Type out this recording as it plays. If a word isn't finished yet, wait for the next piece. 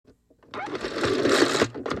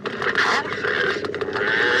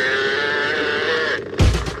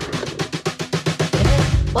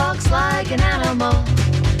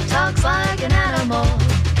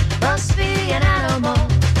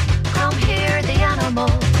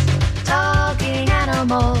animals. Talking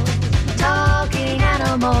animals. Talking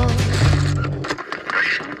animals.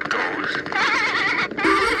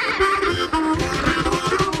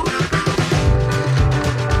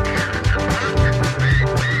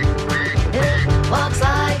 It walks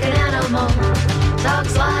like an animal.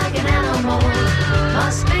 Talks like an animal.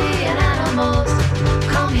 Must be an animal.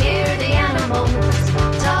 Come hear the animals.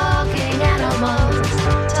 Talking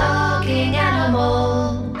animals. Talking animals.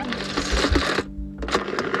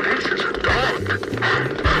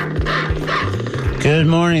 Good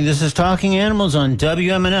morning. This is Talking Animals on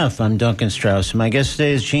WMNF. I'm Duncan Strauss. My guest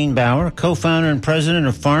today is Gene Bauer, co-founder and president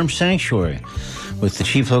of Farm Sanctuary, with the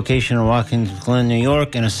chief location in Watkins Glen, New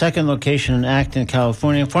York, and a second location in Acton,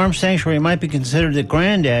 California. Farm Sanctuary might be considered the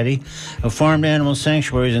granddaddy of farmed animal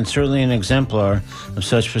sanctuaries and certainly an exemplar of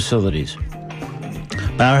such facilities.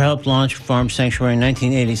 Bauer helped launch Farm Sanctuary in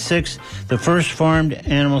 1986, the first farmed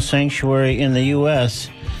animal sanctuary in the U.S.,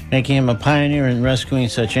 making him a pioneer in rescuing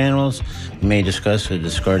such animals. We may discuss a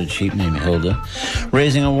discarded sheep named Hilda,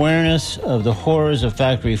 raising awareness of the horrors of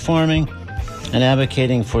factory farming, and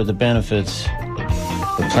advocating for the benefits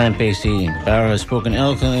of plant-based eating. Bauer has spoken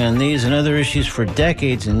eloquently on these and other issues for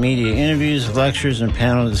decades in media interviews, lectures, and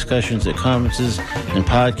panel discussions at conferences and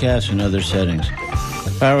podcasts and other settings.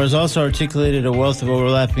 Bauer has also articulated a wealth of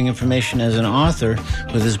overlapping information as an author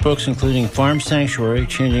with his books including Farm Sanctuary,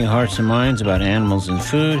 Changing Hearts and Minds About Animals and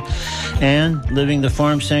Food, and Living the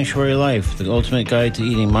Farm Sanctuary Life, the ultimate guide to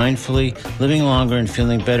eating mindfully, living longer, and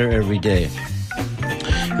feeling better every day.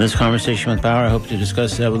 In this conversation with Bauer, I hope to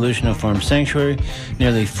discuss the evolution of Farm Sanctuary,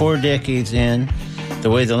 nearly 4 decades in, the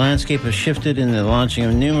way the landscape has shifted in the launching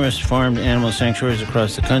of numerous farmed animal sanctuaries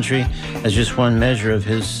across the country as just one measure of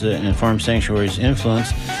his and Farm Sanctuary's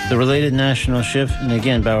influence, the related national shift, and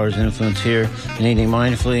again, Bauer's influence here in eating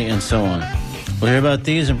mindfully, and so on. We'll hear about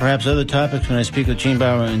these and perhaps other topics when I speak with Gene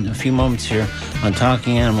Bauer in a few moments here on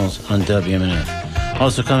Talking Animals on WMNF.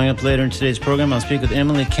 Also coming up later in today's program, I'll speak with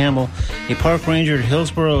Emily Campbell, a park ranger at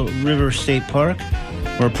Hillsborough River State Park,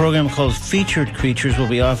 where a program called Featured Creatures will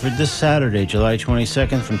be offered this Saturday, July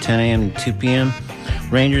 22nd from 10 a.m. to 2 p.m.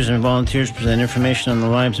 Rangers and volunteers present information on the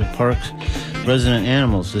lives of parks' resident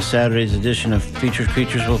animals. This Saturday's edition of Featured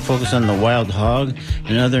Creatures will focus on the wild hog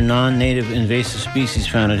and other non-native invasive species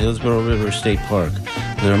found at Hillsborough River State Park.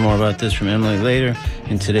 We'll hear more about this from Emily later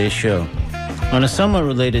in today's show. On a somewhat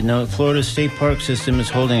related note, Florida's State Park System is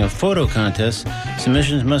holding a photo contest.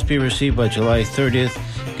 Submissions must be received by July 30th.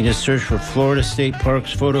 You can just search for Florida State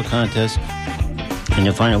Parks Photo Contest, and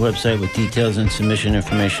you'll find a website with details and submission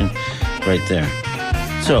information right there.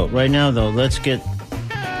 So, right now, though, let's get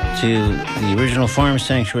to the original Farm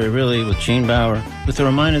Sanctuary, really, with Gene Bauer, with a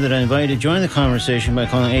reminder that I invite you to join the conversation by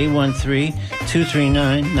calling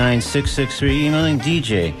 813-239-9663, emailing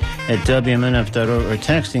DJ at WMNF.org, or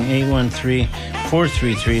texting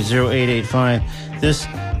 813-433-0885. This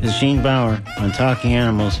is Gene Bauer on Talking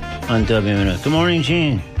Animals on WMNF. Good morning,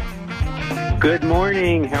 Gene. Good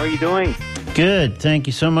morning. How are you doing? Good. Thank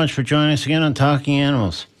you so much for joining us again on Talking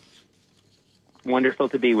Animals. Wonderful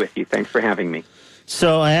to be with you. Thanks for having me.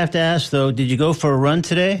 So I have to ask, though, did you go for a run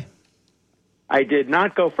today? I did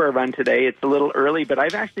not go for a run today. It's a little early, but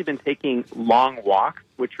I've actually been taking long walks,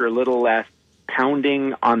 which are a little less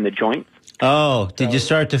pounding on the joints. Oh, did you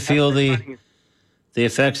start to feel the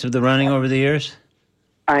effects of the running over the years?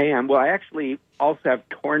 I am. Well, I actually also have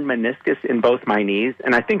torn meniscus in both my knees,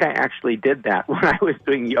 and I think I actually did that when I was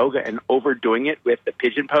doing yoga and overdoing it with the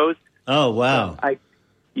pigeon pose. Oh, wow. I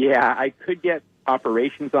could get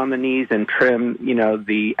operations on the knees and trim,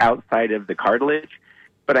 the outside of the cartilage,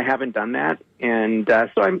 but I haven't done that. And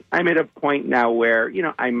so I'm at a point now where,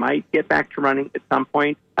 I might get back to running at some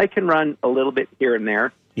point. I can run a little bit here and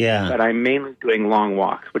there, but I'm mainly doing long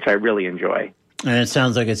walks, which I really enjoy. And it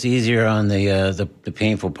sounds like it's easier on the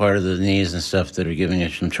painful part of the knees and stuff that are giving you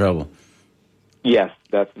some trouble. Yes,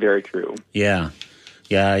 that's very true. Yeah.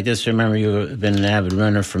 Yeah, I just remember you've been an avid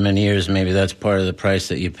runner for many years. Maybe that's part of the price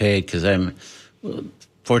that you paid, because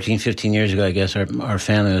 14, 15 years ago, I guess, our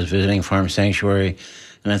family was visiting Farm Sanctuary,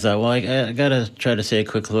 and I thought, well, I got to try to say a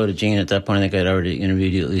quick hello to Gene. At that point, I think I'd already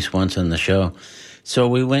interviewed you at least once on the show. So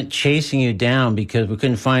we went chasing you down because we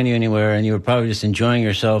couldn't find you anywhere, and you were probably just enjoying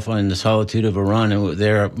yourself in the solitude of a run. And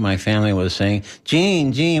there, my family was saying,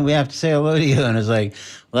 Gene, we have to say hello to you. And it's like,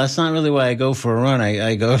 well, that's not really why I go for a run.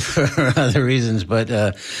 I go for other reasons, but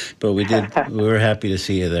we did. We were happy to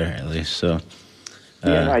see you there, at least. So.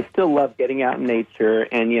 I still love getting out in nature,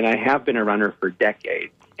 and I have been a runner for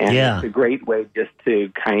decades, and it's a great way just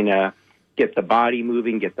to kind of get the body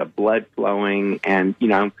moving, get the blood flowing, and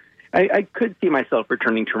I could see myself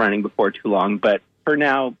returning to running before too long, but for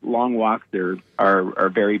now, long walks are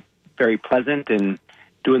very, very pleasant and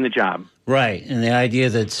doing the job. Right, and the idea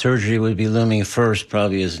that surgery would be looming first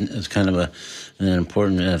probably is kind of an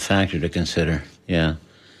important factor to consider. Yeah.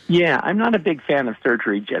 Yeah, I'm not a big fan of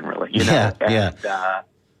surgery generally. So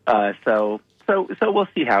we'll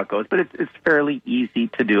see how it goes. But it's fairly easy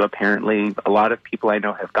to do. Apparently, a lot of people I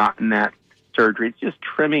know have gotten that surgery. It's just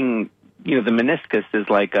trimming. The meniscus is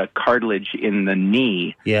like a cartilage in the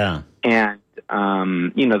knee. Yeah. And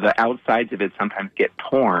the outsides of it sometimes get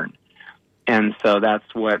torn. And so that's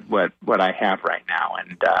what I have right now.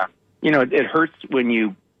 And, it hurts when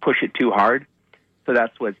you push it too hard. So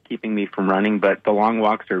that's what's keeping me from running. But the long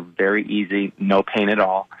walks are very easy, no pain at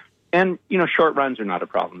all. And, short runs are not a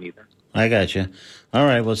problem either. I got you. All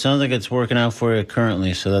right. Well, it sounds like it's working out for you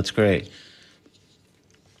currently, so that's great.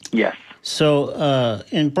 Yes. So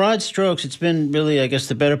in broad strokes, it's been really, I guess,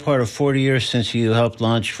 the better part of 40 years since you helped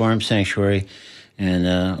launch Farm Sanctuary. And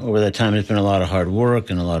over that time, there's been a lot of hard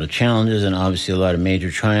work and a lot of challenges and obviously a lot of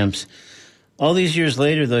major triumphs. All these years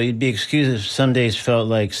later, though, you'd be excused if some days felt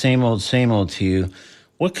like same old to you.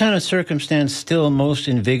 What kind of circumstance still most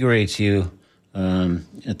invigorates you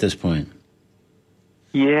at this point?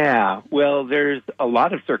 Yeah, well, there's a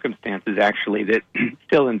lot of circumstances, actually, that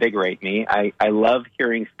still invigorate me. I love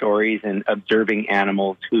hearing stories and observing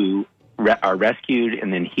animals who are rescued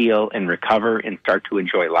and then heal and recover and start to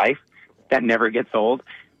enjoy life. That never gets old.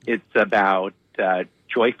 It's about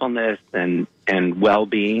joyfulness and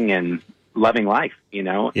well-being and loving life,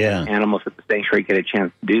 Yeah. Animals at the sanctuary get a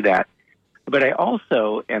chance to do that. But I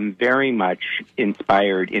also am very much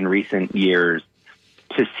inspired in recent years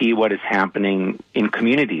to see what is happening in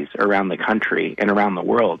communities around the country and around the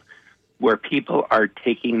world, where people are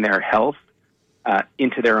taking their health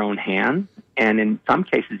into their own hands, and in some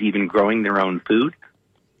cases even growing their own food.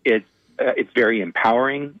 It's very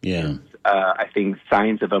empowering. Yeah. I think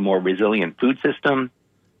signs of a more resilient food system.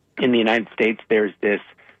 In the United States, there's this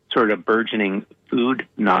sort of burgeoning food,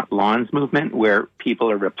 not lawns movement, where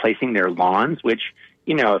people are replacing their lawns, which,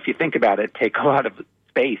 if you think about it, take a lot of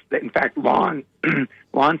space. In fact, lawns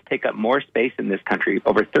take up more space in this country,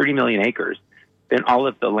 over 30 million acres, than all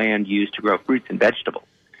of the land used to grow fruits and vegetables.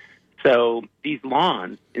 So these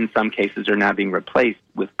lawns, in some cases, are now being replaced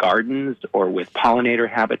with gardens or with pollinator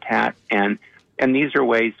habitat, and these are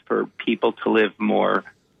ways for people to live more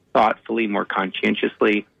thoughtfully, more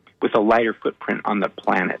conscientiously, with a lighter footprint on the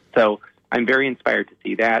planet. So I'm very inspired to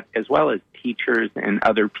see that, as well as teachers and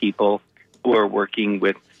other people who are working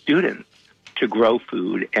with students to grow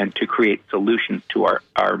food and to create solutions to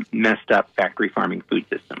our messed up factory farming food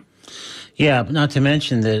system. Yeah, not to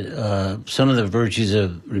mention that some of the virtues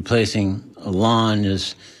of replacing a lawn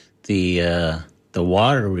is the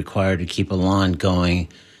water required to keep a lawn going,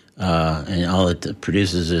 and all it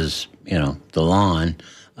produces is, the lawn.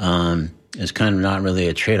 It's kind of not really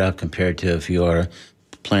a trade-off compared to if you are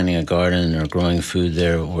planting a garden or growing food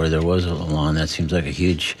there where there was a lawn. That seems like a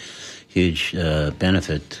huge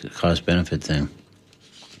cost-benefit thing.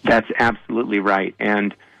 That's absolutely right.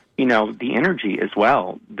 And, the energy as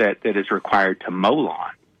well that is required to mow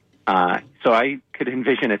lawn. So I could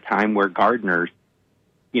envision a time where gardeners,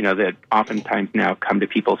 that oftentimes now come to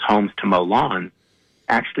people's homes to mow lawns,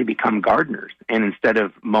 actually become gardeners. And instead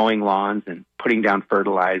of mowing lawns and putting down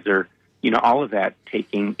fertilizer, all of that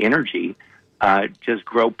taking energy, just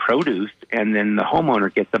grow produce, and then the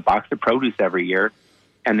homeowner gets a box of produce every year.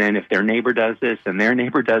 And then if their neighbor does this and their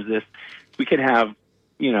neighbor does this, we could have,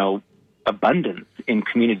 abundance in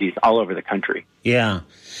communities all over the country. Yeah.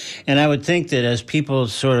 And I would think that as people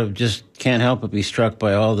sort of just can't help but be struck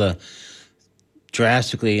by all the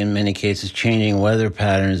drastically, in many cases, changing weather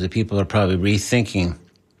patterns, that people are probably rethinking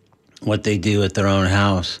what they do at their own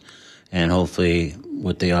house. And hopefully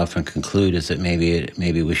what they often conclude is that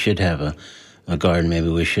maybe we should have a garden, maybe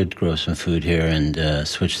we should grow some food here and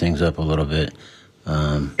switch things up a little bit.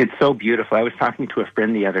 It's so beautiful. I was talking to a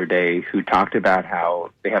friend the other day who talked about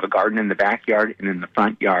how they have a garden in the backyard, and in the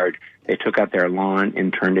front yard, they took out their lawn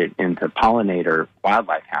and turned it into pollinator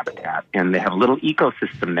wildlife habitat. And they have a little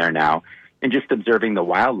ecosystem there now, and just observing the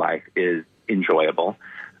wildlife is enjoyable.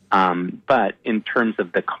 But in terms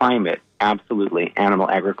of the climate, absolutely, animal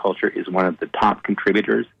agriculture is one of the top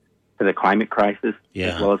contributors to the climate crisis,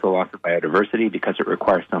 as well as the loss of biodiversity, because it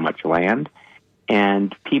requires so much land.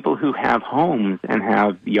 And people who have homes and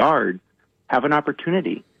have yards have an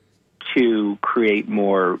opportunity to create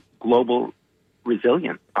more global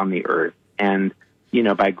resilience on the earth. And,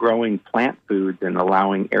 by growing plant foods and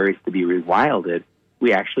allowing areas to be rewilded,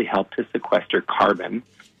 we actually help to sequester carbon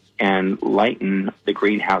and lighten the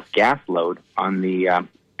greenhouse gas load on the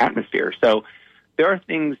atmosphere. So there are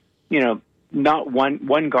things, not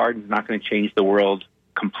one garden's not going to change the world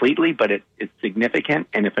completely, but it's significant.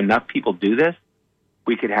 And if enough people do this,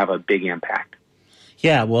 we could have a big impact.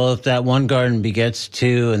 Yeah, well, if that one garden begets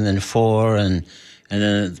 2 and then 4 and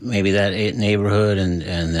then maybe that neighborhood and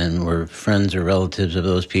then we're friends or relatives of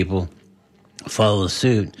those people follow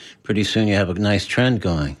suit, pretty soon you have a nice trend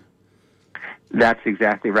going. That's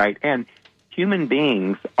exactly right. And human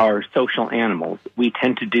beings are social animals. We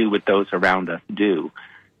tend to do what those around us do.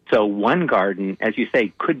 So one garden, as you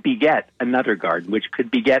say, could beget another garden, which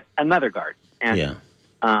could beget another garden. And,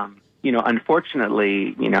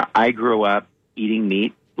 unfortunately, I grew up eating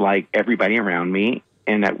meat like everybody around me,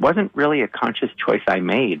 and that wasn't really a conscious choice I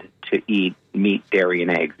made to eat meat, dairy,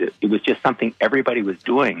 and eggs. It was just something everybody was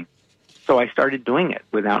doing. So I started doing it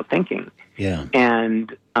without thinking. Yeah.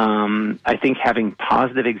 And I think having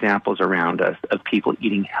positive examples around us of people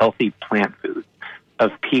eating healthy plant foods,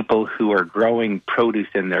 of people who are growing produce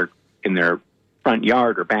in their front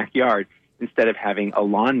yard or backyard instead of having a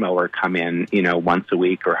lawnmower come in, once a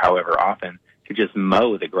week or however often to just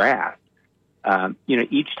mow the grass.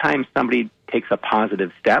 Each time somebody takes a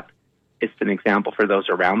positive step, it's an example for those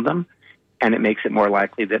around them, and it makes it more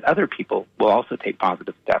likely that other people will also take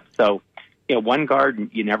positive steps. So, one garden,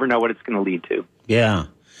 you never know what it's going to lead to. Yeah.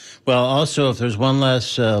 Well, also, if there's one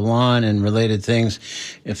less lawn and related things,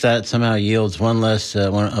 if that somehow yields one less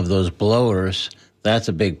one of those blowers, that's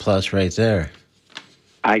a big plus right there.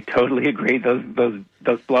 I totally agree. Those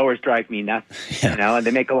blowers drive me nuts, and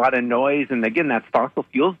they make a lot of noise. And again, that's fossil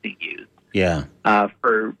fuels being used. Yeah.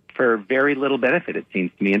 For very little benefit, it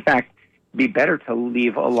seems to me. In fact, it'd be better to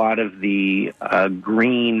leave a lot of the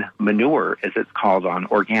green manure, as it's called on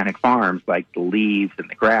organic farms, like the leaves and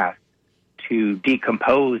the grass, to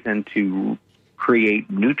decompose and to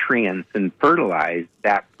create nutrients and fertilize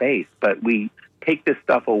that space. But we take this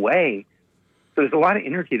stuff away. So there's a lot of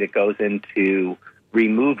energy that goes into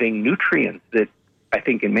removing nutrients that I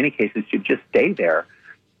think in many cases should just stay there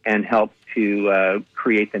and help to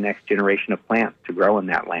create the next generation of plants to grow in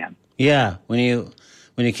that land. Yeah, when you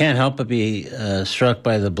can't help but be struck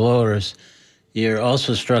by the blowers, you're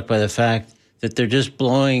also struck by the fact that they're just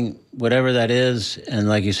blowing whatever that is, and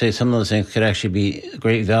like you say, some of those things could actually be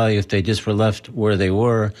great value if they just were left where they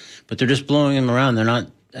were, but they're just blowing them around. They're not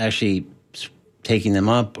actually taking them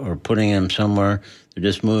up or putting them somewhere. They're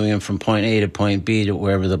just moving them from point A to point B to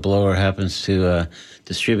wherever the blower happens to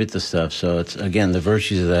distribute the stuff. So it's, again, the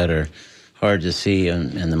virtues of that are hard to see,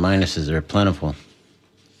 and the minuses are plentiful.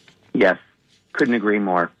 Yes, couldn't agree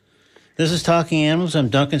more. This is Talking Animals. I'm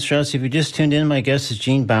Duncan Strauss. If you just tuned in, my guest is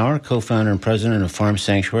Gene Bauer, co-founder and president of Farm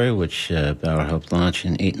Sanctuary, which Bauer helped launch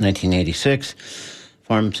in 1986.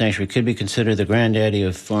 Farm Sanctuary could be considered the granddaddy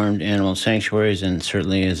of farmed animal sanctuaries and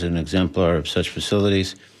certainly is an exemplar of such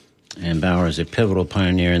facilities. And Bauer is a pivotal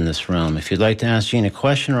pioneer in this realm. If you'd like to ask Gene a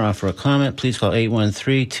question or offer a comment, please call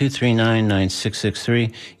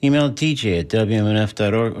 813-239-9663. Email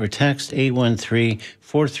dj@wmnf.org or text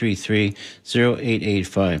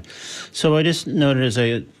 813-433-0885. So I just noted, as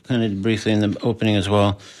I kind of briefly in the opening as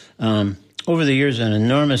well, over the years, an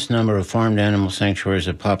enormous number of farmed animal sanctuaries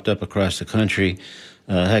have popped up across the country.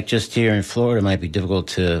 Heck, just here in Florida, it might be difficult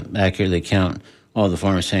to accurately count all the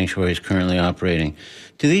farm sanctuaries currently operating.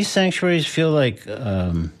 Do these sanctuaries feel like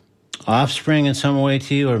offspring in some way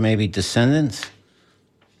to you, or maybe descendants?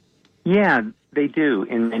 Yeah, they do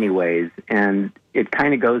in many ways. And it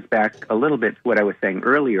kind of goes back a little bit to what I was saying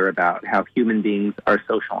earlier about how human beings are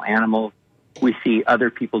social animals. We see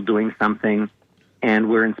other people doing something, and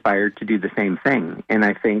we're inspired to do the same thing. And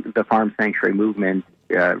I think the farm sanctuary movement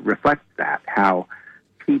reflects that, how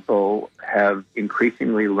people have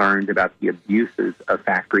increasingly learned about the abuses of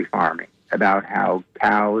factory farming, about how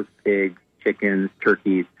cows, pigs, chickens,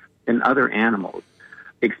 turkeys, and other animals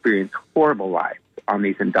experience horrible lives on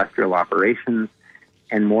these industrial operations,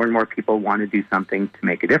 and more people want to do something to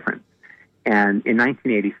make a difference. And in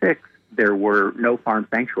 1986, there were no farm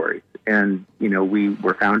sanctuaries, and we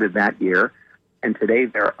were founded that year, and today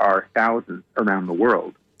there are thousands around the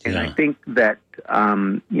world. And I think that,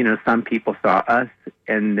 some people saw us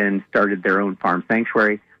and then started their own farm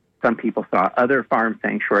sanctuary. Some people saw other farm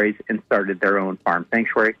sanctuaries and started their own farm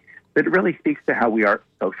sanctuary. But it really speaks to how we are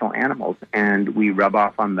social animals, and we rub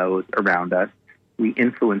off on those around us. We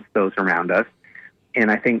influence those around us.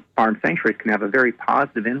 And I think farm sanctuaries can have a very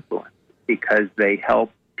positive influence because they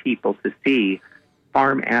help people to see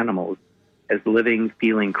farm animals as living,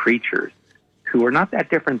 feeling creatures who are not that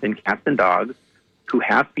different than cats and dogs, who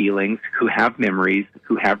have feelings, who have memories,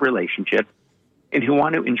 who have relationships, and who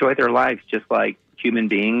want to enjoy their lives just like human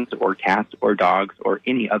beings or cats or dogs or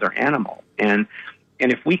any other animal. And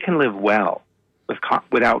if we can live well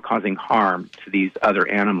without causing harm to these other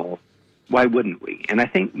animals, why wouldn't we? And I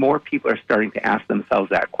think more people are starting to ask themselves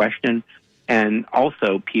that question. And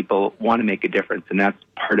also people want to make a difference. And that's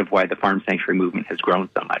part of why the farm sanctuary movement has grown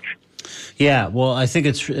so much. Yeah, well, I think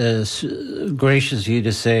it's gracious of you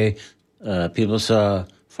to say people saw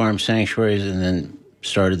farm sanctuaries and then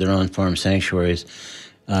started their own farm sanctuaries.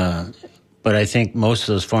 But I think most of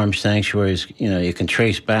those farm sanctuaries, you can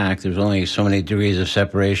trace back. There's only so many degrees of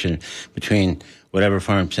separation between whatever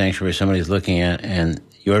farm sanctuary somebody's looking at and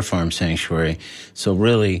your farm sanctuary. So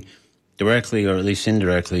really, directly or at least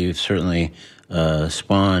indirectly, you've certainly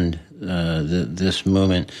spawned this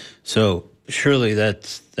movement. So surely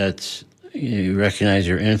that's you recognize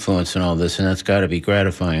your influence in all this, and that's got to be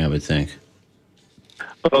gratifying, I would think.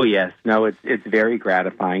 Oh, yes. No, it's very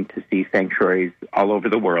gratifying to see sanctuaries all over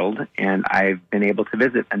the world, and I've been able to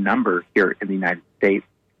visit a number here in the United States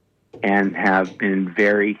and have been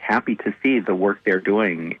very happy to see the work they're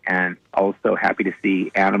doing, and also happy to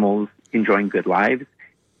see animals enjoying good lives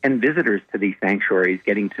and visitors to these sanctuaries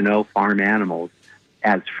getting to know farm animals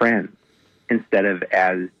as friends instead of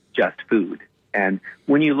as just food. And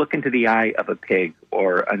when you look into the eye of a pig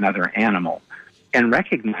or another animal and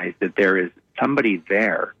recognize that there is somebody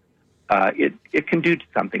there, it can do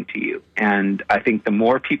something to you. And I think the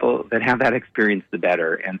more people that have that experience, the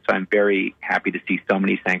better. And so I'm very happy to see so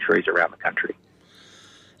many sanctuaries around the country.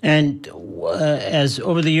 And as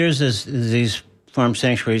over the years, as these farm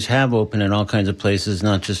sanctuaries have opened in all kinds of places,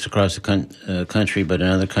 not just across the country, but in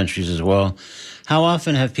other countries as well, how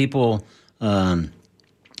often have people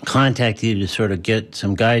contact you to sort of get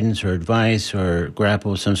some guidance or advice or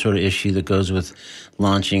grapple with some sort of issue that goes with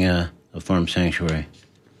launching a farm sanctuary?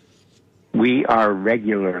 We are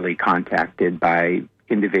regularly contacted by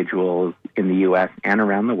individuals in the U.S. and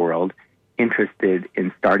around the world interested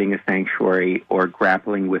in starting a sanctuary or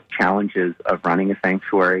grappling with challenges of running a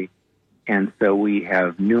sanctuary. And so we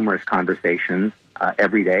have numerous conversations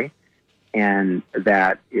every day, and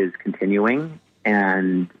that is continuing.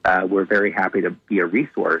 And we're very happy to be a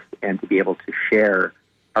resource and to be able to share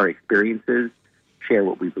our experiences, share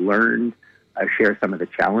what we've learned, share some of the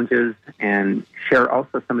challenges, and share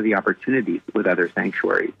also some of the opportunities with other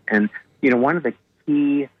sanctuaries. And, one of the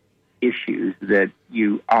key issues that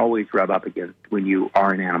you always rub up against when you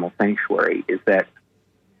are an animal sanctuary is that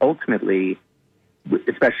ultimately,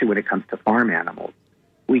 especially when it comes to farm animals,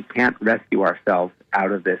 we can't rescue ourselves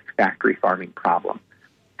out of this factory farming problem.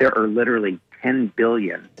 There are literally 10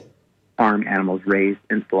 billion farm animals raised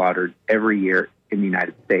and slaughtered every year in the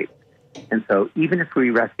United States. And so even if we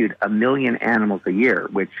rescued 1 million animals a year,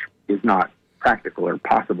 which is not practical or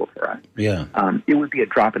possible for us, it would be a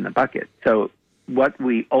drop in the bucket. So what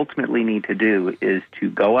we ultimately need to do is to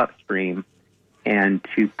go upstream and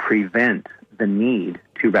to prevent the need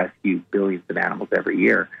to rescue billions of animals every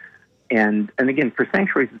year. And again, for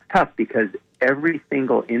sanctuaries, it's tough because every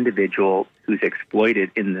single individual who's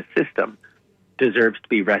exploited in the system deserves to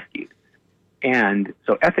be rescued. And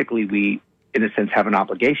so ethically, we, in a sense, have an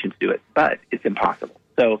obligation to do it, but it's impossible.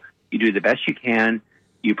 So you do the best you can,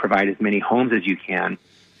 you provide as many homes as you can,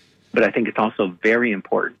 but I think it's also very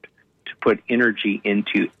important to put energy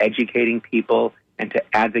into educating people and to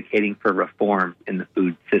advocating for reform in the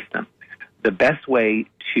food system. The best way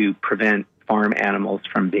to prevent farm animals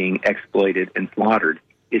from being exploited and slaughtered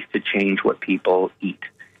is to change what people eat.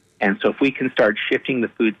 And so if we can start shifting the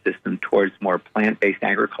food system towards more plant-based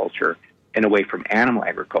agriculture and away from animal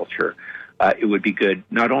agriculture, it would be good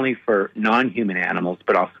not only for non-human animals,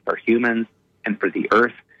 but also for humans and for the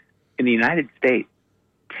earth. In the United States,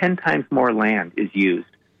 10 times more land is used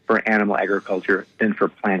for animal agriculture than for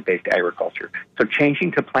plant-based agriculture. So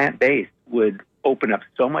changing to plant-based would open up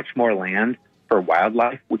so much more land for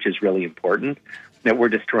wildlife, which is really important, that we're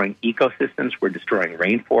destroying ecosystems, we're destroying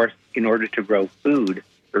rainforests in order to grow food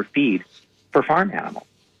or feed for farm animals.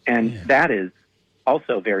 And that is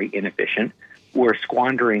also very inefficient. We're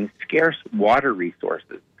squandering scarce water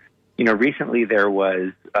resources. Recently there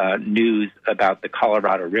was news about the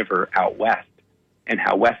Colorado River out west and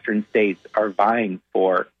how western states are vying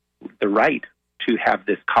for the right to have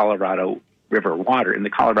this Colorado River water. And the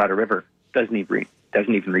Colorado River doesn't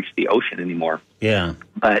even reach the ocean anymore. Yeah.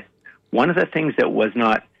 But one of the things that was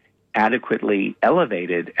not adequately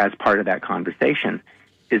elevated as part of that conversation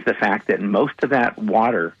is the fact that most of that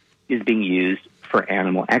water is being used for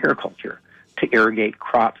animal agriculture to irrigate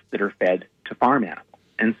crops that are fed to farm animals.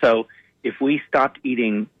 And so if we stopped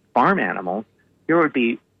eating farm animals, there would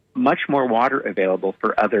be much more water available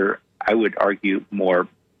for other, I would argue, more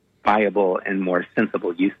viable and more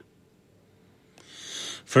sensible uses.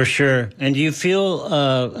 For sure. And do you feel,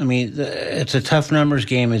 it's a tough numbers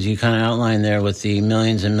game, as you kind of outlined there, with the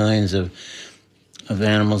millions and millions of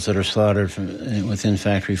animals that are slaughtered within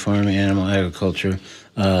factory farming, animal agriculture,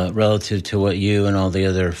 relative to what you and all the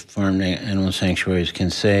other farm animal sanctuaries can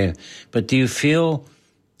save. But do you feel,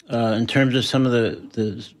 in terms of some of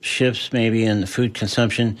the shifts maybe in the food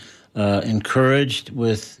consumption, encouraged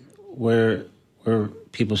with where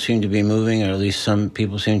people seem to be moving, or at least some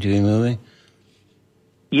people seem to be moving?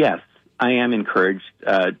 Yes, I am encouraged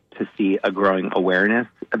to see a growing awareness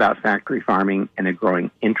about factory farming and a growing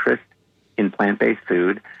interest in plant-based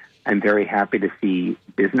food. I'm very happy to see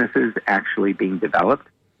businesses actually being developed,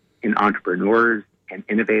 in entrepreneurs and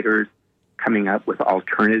innovators coming up with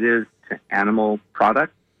alternatives to animal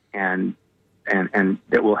products and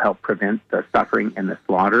that will help prevent the suffering and the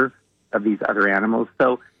slaughter of these other animals.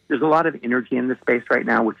 So there's a lot of energy in this space right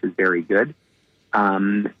now, which is very good.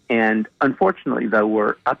 And unfortunately, though,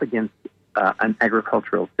 we're up against an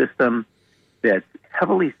agricultural system that's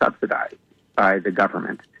heavily subsidized by the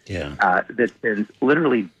government, that spends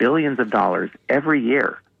literally billions of dollars every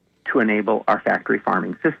year to enable our factory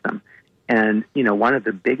farming system. And, one of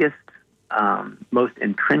the biggest, most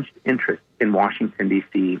entrenched interests in Washington,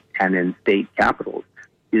 D.C. and in state capitals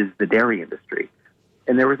is the dairy industry.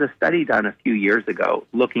 And there was a study done a few years ago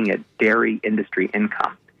looking at dairy industry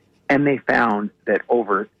income. And they found that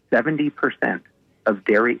over 70% of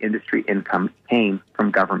dairy industry income came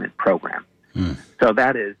from government programs. So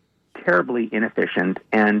that is terribly inefficient.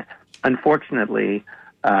 And unfortunately,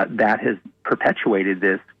 that has perpetuated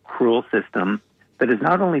this cruel system that is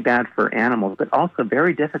not only bad for animals, but also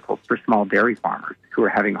very difficult for small dairy farmers who are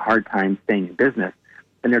having a hard time staying in business.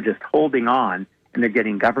 And they're just holding on, and they're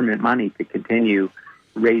getting government money to continue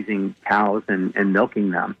raising cows and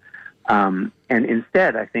milking them. And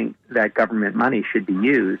instead, I think that government money should be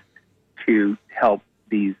used to help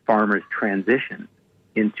these farmers transition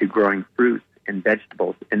into growing fruits and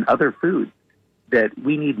vegetables and other foods that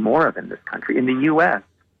we need more of in this country. In the U.S.,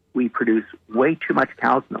 we produce way too much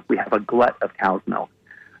cow's milk. We have a glut of cow's milk.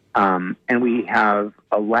 And we have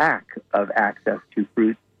a lack of access to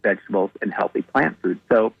fruits, vegetables, and healthy plant foods.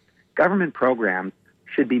 So government programs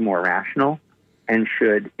should be more rational and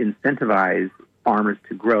should incentivize farmers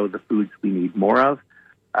to grow the foods we need more of.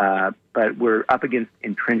 But we're up against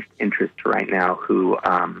entrenched interests right now who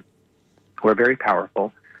are very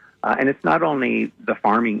powerful. And it's not only the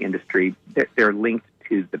farming industry. They're linked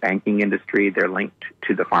to the banking industry. They're linked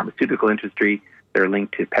to the pharmaceutical industry. They're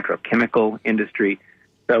linked to petrochemical industry.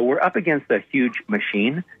 So we're up against a huge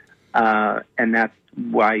machine. And that's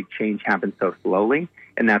why change happens so slowly.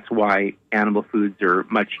 And that's why animal foods are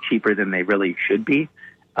much cheaper than they really should be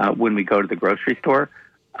when we go to the grocery store.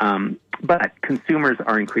 But consumers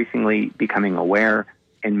are increasingly becoming aware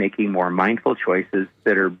and making more mindful choices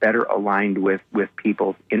that are better aligned with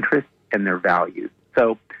people's interests and their values.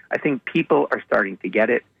 So I think people are starting to get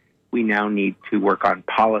it. We now need to work on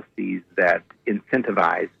policies that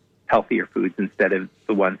incentivize healthier foods instead of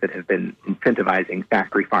the ones that have been incentivizing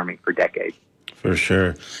factory farming for decades. For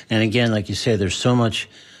sure. And again, like you say, there's so much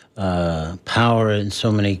power in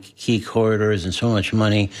so many key corridors and so much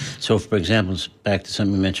money. So, for example, back to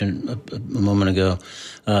something you mentioned a moment ago,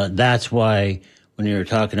 that's why when you were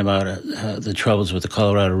talking about the troubles with the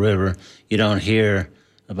Colorado River, you don't hear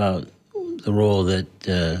about the role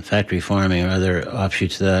that factory farming or other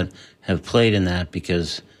offshoots of that have played in that,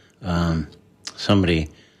 because somebody,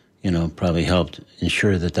 probably helped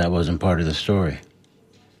ensure that wasn't part of the story.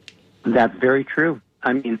 That's very true.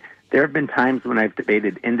 I mean, there have been times when I've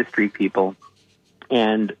debated industry people,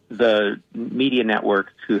 and the media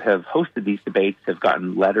networks who have hosted these debates have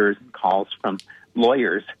gotten letters and calls from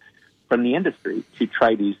lawyers from the industry to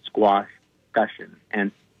try to squash discussion.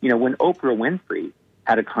 And, when Oprah Winfrey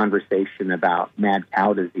had a conversation about mad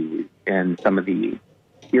cow disease and some of the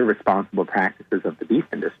irresponsible practices of the beef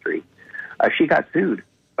industry, she got sued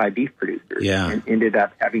by beef producers and ended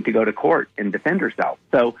up having to go to court and defend herself.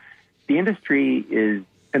 So the industry is,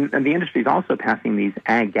 and the industry is also passing these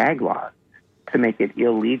ag-gag laws to make it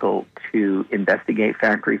illegal to investigate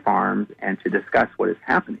factory farms and to discuss what is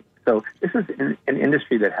happening. So this is an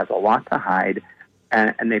industry that has a lot to hide,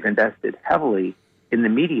 and they've invested heavily in the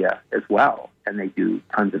media as well. And they do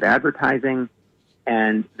tons of advertising,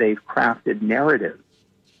 and they've crafted narratives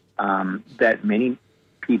that many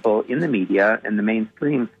people in the media and the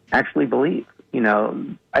mainstream actually believe.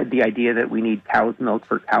 The idea that we need cow's milk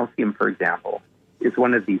for calcium, for example, is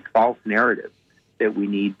one of these false narratives that we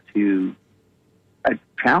need to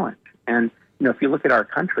challenge. And, if you look at our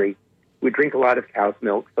country, we drink a lot of cow's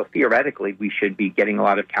milk, so theoretically we should be getting a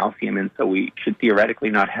lot of calcium, and so we should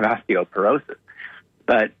theoretically not have osteoporosis.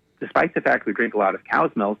 But despite the fact we drink a lot of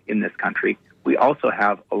cow's milk in this country, we also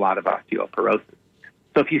have a lot of osteoporosis.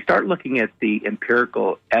 So if you start looking at the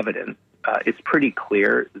empirical evidence, it's pretty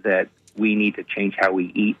clear that we need to change how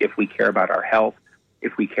we eat if we care about our health,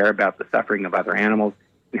 if we care about the suffering of other animals,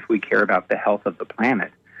 if we care about the health of the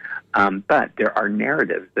planet. But there are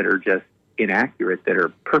narratives that are just inaccurate that are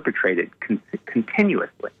perpetrated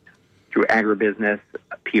continuously through agribusiness,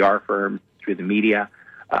 PR firms, through the media.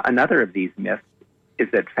 Another of these myths is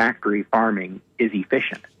that factory farming is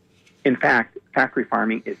efficient. In fact, factory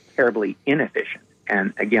farming is terribly inefficient.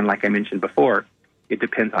 And again, like I mentioned before, it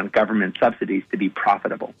depends on government subsidies to be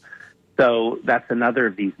profitable. So that's another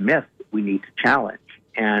of these myths we need to challenge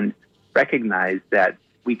and recognize that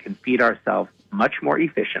we can feed ourselves much more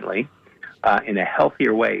efficiently in a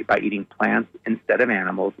healthier way by eating plants instead of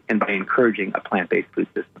animals and by encouraging a plant-based food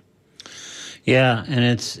system. Yeah, and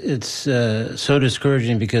it's so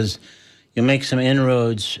discouraging because you make some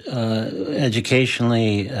inroads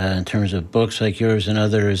educationally in terms of books like yours and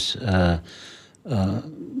others.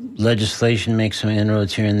 Legislation makes some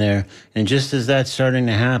inroads here and there. And just as that's starting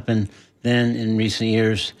to happen, then in recent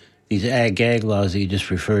years, these ag-gag laws that you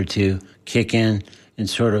just referred to kick in and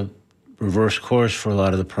sort of reverse course for a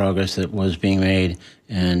lot of the progress that was being made.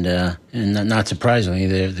 And not surprisingly,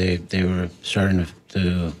 they were starting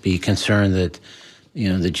to be concerned that,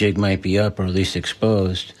 the jig might be up or at least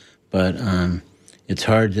exposed. But it's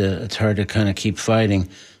hard to kind of keep fighting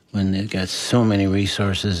when they've got so many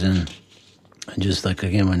resources and just like,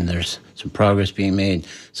 again, when there's some progress being made,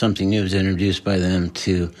 something new is introduced by them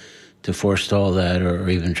to forestall that or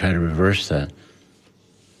even try to reverse that.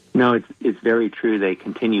 No, it's very true. They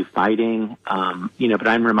continue fighting, but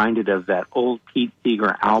I'm reminded of that old Pete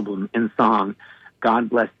Seeger album and song, God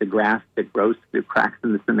Bless the Grass That Grows Through Cracks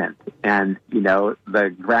in the Cement. And,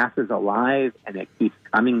 the grass is alive and it keeps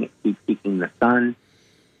coming, it keeps seeking the sun.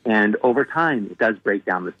 And over time, it does break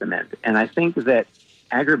down the cement. And I think that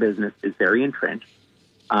agribusiness is very entrenched,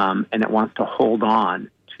 and it wants to hold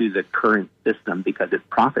on to the current system because it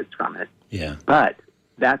profits from it. Yeah. But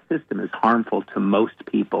that system is harmful to most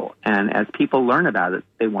people. And as people learn about it,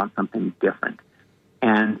 they want something different.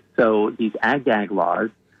 And so these ag-gag laws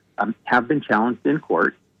have been challenged in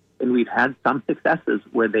court, and we've had some successes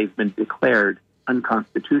where they've been declared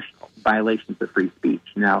unconstitutional, violations of free speech.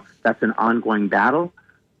 Now, that's an ongoing battle,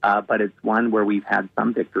 but it's one where we've had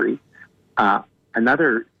some victory.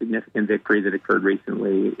 Another significant victory that occurred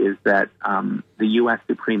recently is that the U.S.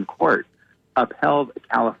 Supreme Court upheld a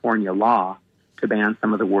California law to ban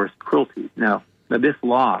some of the worst cruelties. Now this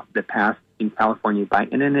law that passed in California by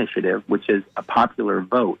an initiative, which is a popular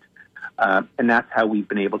vote, and that's how we've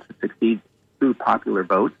been able to succeed through popular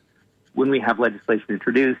votes. When we have legislation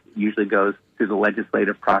introduced, it usually goes through the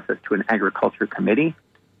legislative process to an agriculture committee,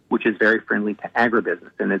 which is very friendly to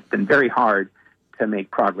agribusiness. And it's been very hard to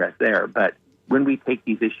make progress there. But when we take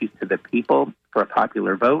these issues to the people for a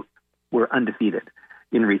popular vote, we're undefeated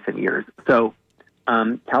in recent years. So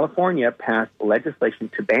California passed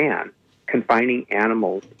legislation to ban confining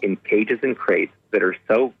animals in cages and crates that are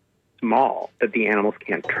so small that the animals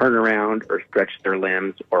can't turn around or stretch their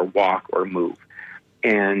limbs or walk or move.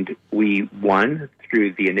 And we won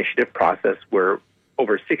through the initiative process where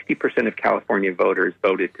over 60% of California voters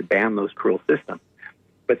voted to ban those cruel systems.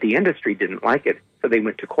 But the industry didn't like it, so they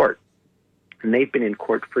went to court. And they've been in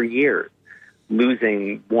court for years,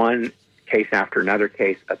 losing one case after another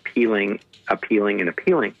case, appealing. And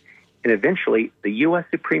eventually, the U.S.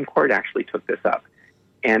 Supreme Court actually took this up.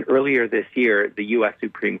 And earlier this year, the U.S.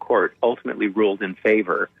 Supreme Court ultimately ruled in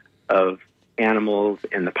favor of animals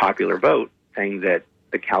and the popular vote, saying that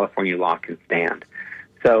the California law can stand.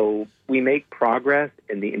 So we make progress,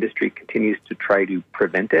 and the industry continues to try to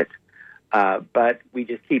prevent it. But we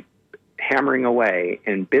just keep hammering away,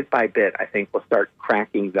 and bit by bit, I think we'll start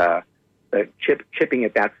cracking chipping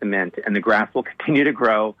at that cement, and the grass will continue to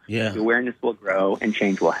grow, the awareness will grow, and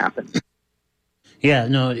change will happen. Yeah,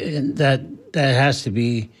 no, that has to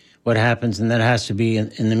be what happens, and that has to be,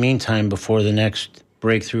 in the meantime, before the next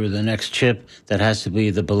breakthrough, the next chip, that has to be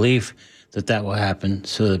the belief that will happen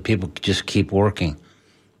so that people just keep working.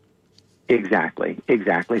 Exactly.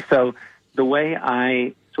 So the way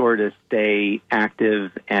I sort of stay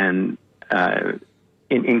active and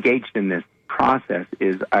engaged in this process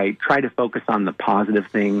is I try to focus on the positive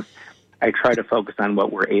things. I try to focus on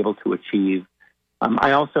what we're able to achieve.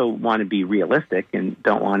 I also want to be realistic and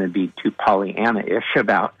don't want to be too Pollyanna-ish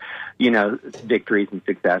about, victories and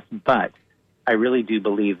success. But I really do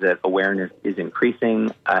believe that awareness is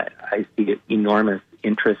increasing. I see enormous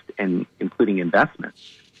interest in including investments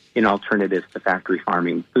in alternatives to factory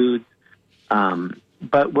farming foods.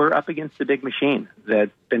 But we're up against a big machine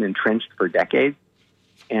that's been entrenched for decades.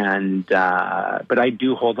 And but I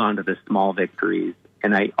do hold on to the small victories.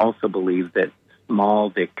 And I also believe that small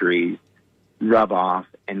victories rub off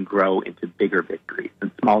and grow into bigger victories.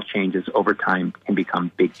 And small changes over time can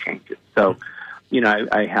become big changes. So,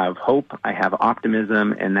 I have hope, I have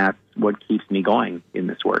optimism, and that's what keeps me going in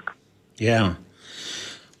this work. Yeah.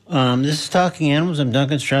 This is Talking Animals. I'm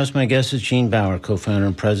Duncan Strauss. My guest is Gene Bauer, co-founder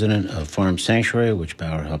and president of Farm Sanctuary, which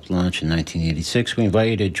Bauer helped launch in 1986. We invite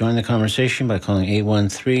you to join the conversation by calling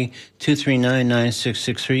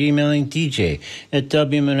 813-239-9663, emailing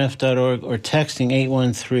dj@wmnf.org, or texting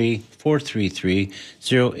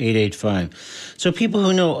 813-433-0885. So people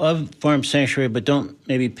who know of Farm Sanctuary but don't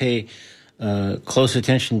maybe pay close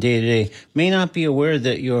attention day to day may not be aware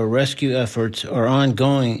that your rescue efforts are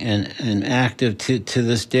ongoing and active to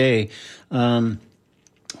this day. Can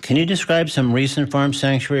you describe some recent Farm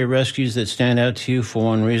Sanctuary rescues that stand out to you for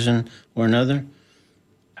one reason or another?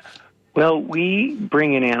 Well, we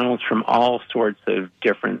bring in animals from all sorts of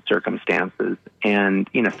different circumstances. And,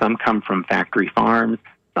 some come from factory farms.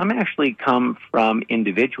 Some actually come from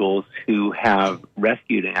individuals who have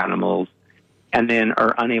rescued animals and then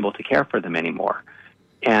are unable to care for them anymore.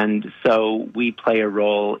 And so we play a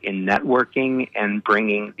role in networking and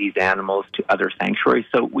bringing these animals to other sanctuaries.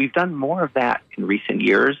 So we've done more of that in recent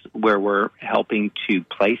years, where we're helping to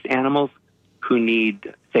place animals who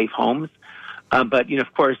need safe homes. But,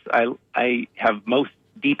 of course, I have most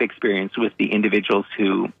deep experience with the individuals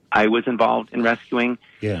who I was involved in rescuing.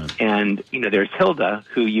 Yeah. And, there's Hilda,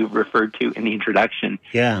 who you referred to in the introduction,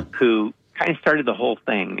 who kind of started the whole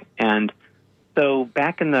thing. And so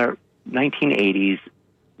back in the 1980s,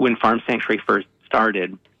 when Farm Sanctuary first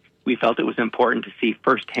started, we felt it was important to see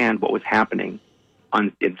firsthand what was happening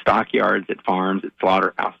in stockyards, at farms, at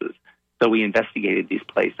slaughterhouses. So we investigated these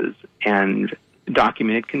places and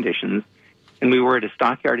documented conditions. And we were at a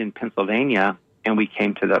stockyard in Pennsylvania, and we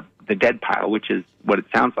came to the dead pile, which is what it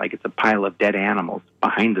sounds like. It's a pile of dead animals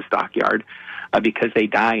behind the stockyard because they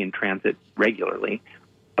die in transit regularly.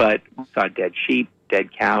 But we saw dead sheep,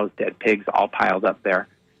 dead cows, dead pigs, all piled up there.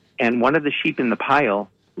 And one of the sheep in the pile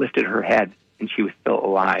lifted her head, and she was still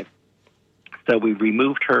alive. So we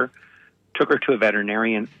removed her, took her to a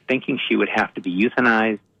veterinarian, thinking she would have to be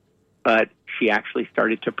euthanized, but she actually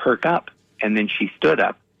started to perk up, and then she stood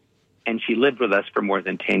up, and she lived with us for more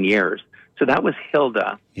than 10 years. So that was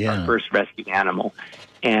Hilda, our first rescue animal.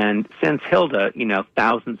 And since Hilda,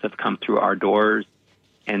 thousands have come through our doors,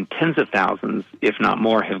 and tens of thousands, if not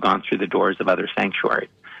more, have gone through the doors of other sanctuaries.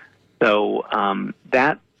 So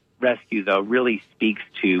that rescue, though, really speaks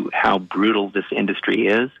to how brutal this industry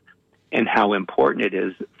is and how important it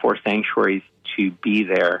is for sanctuaries to be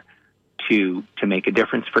there to make a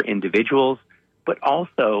difference for individuals, but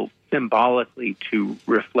also symbolically to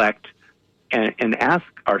reflect and ask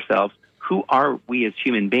ourselves, who are we as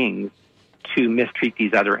human beings to mistreat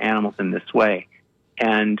these other animals in this way?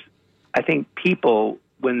 And I think people,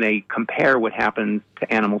 when they compare what happens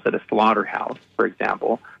to animals at a slaughterhouse, for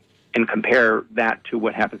example, and compare that to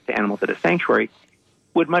what happens to animals at a sanctuary,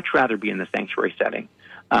 would much rather be in the sanctuary setting.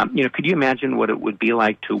 Could you imagine what it would be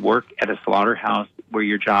like to work at a slaughterhouse where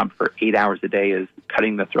your job for 8 hours a day is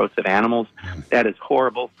cutting the throats of animals? That is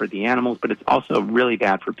horrible for the animals, but it's also really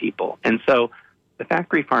bad for people. And so the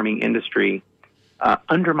factory farming industry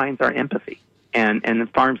undermines our empathy, and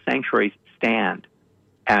farm sanctuaries stand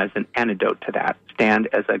as an antidote to that, stand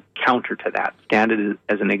as a counter to that, stand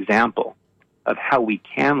as an example of how we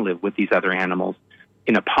can live with these other animals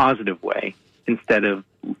in a positive way instead of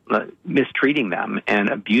mistreating them and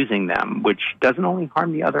abusing them, which doesn't only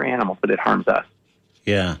harm the other animals, but it harms us.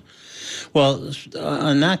 Yeah. Well,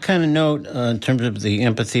 on that kind of note, in terms of the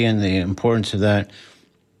empathy and the importance of that,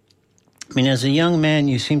 I mean, as a young man,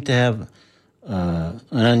 you seem to have an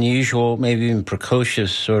unusual, maybe even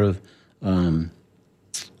precocious sort of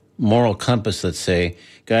moral compass, let's say,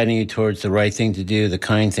 guiding you towards the right thing to do, the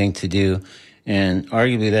kind thing to do. And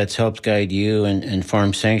arguably that's helped guide you and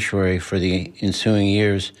Farm Sanctuary for the ensuing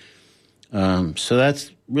years. So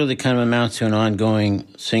that's really kind of amounts to an ongoing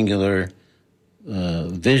singular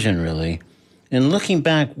vision, really. And looking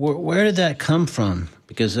back, where did that come from?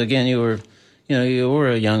 Because, again, you were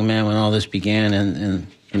a young man when all this began, and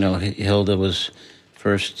Hilda was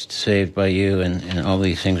first saved by you, and all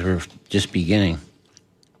these things were just beginning.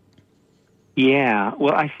 Yeah,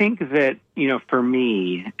 well, I think that, for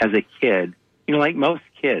me as a kid, like most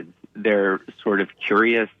kids, they're sort of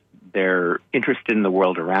curious, they're interested in the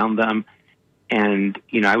world around them. And,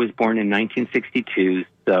 I was born in 1962,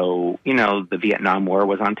 so, the Vietnam War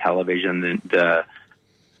was on television, the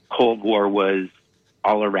Cold War was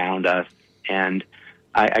all around us. And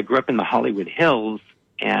I grew up in the Hollywood Hills,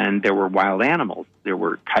 and there were wild animals. There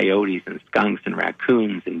were coyotes and skunks and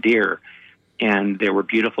raccoons and deer, and there were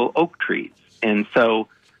beautiful oak trees. And so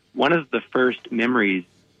one of the first memories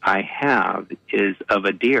I have is of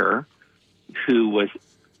a deer who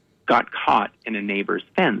got caught in a neighbor's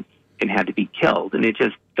fence and had to be killed, and it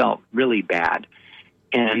just felt really bad.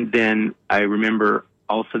 And then I remember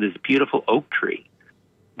also this beautiful oak tree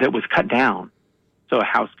that was cut down so a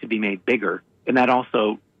house could be made bigger, and that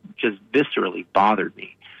also just viscerally bothered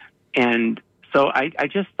me. And so I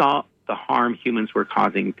just saw the harm humans were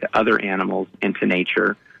causing to other animals and to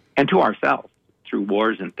nature and to ourselves through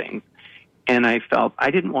wars and things. And I felt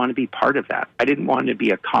I didn't want to be part of that. I didn't want to be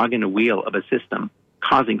a cog in a wheel of a system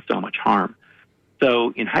causing so much harm.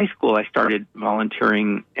 So in high school, I started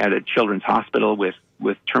volunteering at a children's hospital with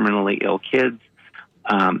terminally ill kids.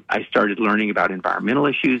 I started learning about environmental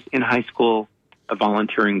issues in high school,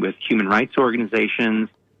 volunteering with human rights organizations,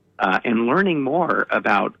 and learning more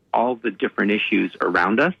about all the different issues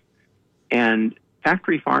around us. And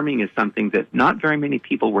factory farming is something that not very many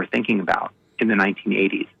people were thinking about in the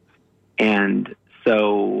 1980s. And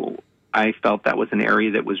so I felt that was an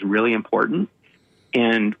area that was really important.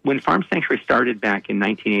 And when Farm Sanctuary started back in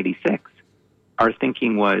 1986, our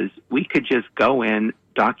thinking was we could just go in,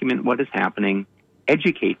 document what is happening,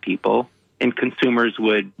 educate people, and consumers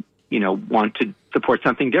would, want to support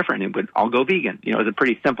something different. It would all go vegan. It was a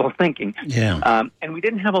pretty simple thinking. Yeah. And we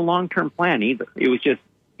didn't have a long-term plan either. It was just,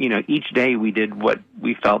 each day we did what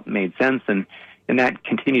we felt made sense. And that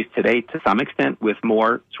continues today to some extent with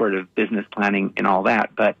more sort of business planning and all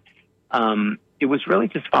that. But it was really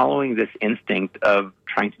just following this instinct of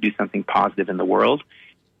trying to do something positive in the world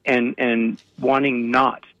and wanting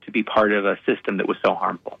not to be part of a system that was so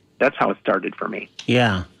harmful. That's how it started for me.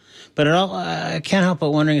 Yeah. But I can't help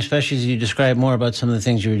but wondering, especially as you describe more about some of the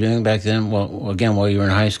things you were doing back then, while you were in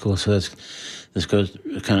high school, so this kind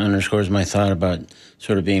of underscores my thought about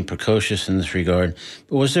sort of being precocious in this regard.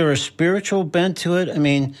 But was there a spiritual bent to it? I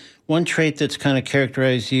mean, one trait that's kind of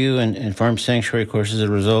characterized you and Farm Sanctuary, of course, as a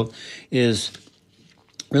result, is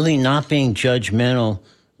really not being judgmental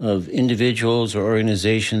of individuals or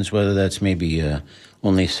organizations, whether that's maybe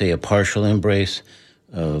only, say, a partial embrace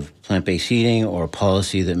of plant-based eating or a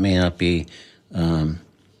policy that may not be,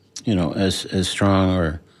 as strong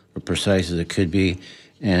or precise as it could be.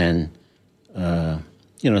 And,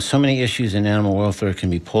 so many issues in animal welfare can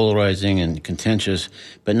be polarizing and contentious,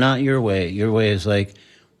 but not your way. Your way is like,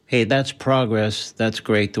 hey, that's progress. That's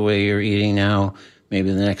great the way you're eating now.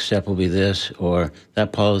 Maybe the next step will be this, or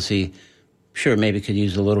that policy, sure, maybe could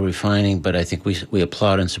use a little refining, but I think we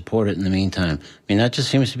applaud and support it in the meantime. I mean, that just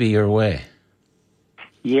seems to be your way.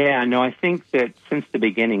 Yeah, no, I think that since the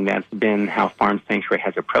beginning, that's been how Farm Sanctuary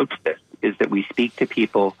has approached this, is that we speak to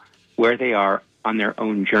people where they are on their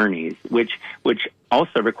own journeys, which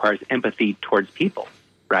also requires empathy towards people,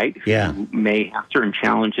 right? Yeah. Who may have certain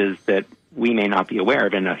challenges that we may not be aware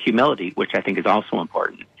of, and a humility, which I think is also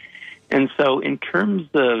important. And so in terms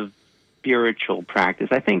of spiritual practice,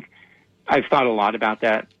 I think I've thought a lot about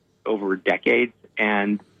that over decades,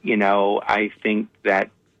 and, I think that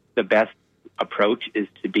the best approach is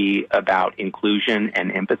to be about inclusion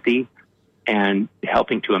and empathy and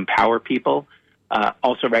helping to empower people,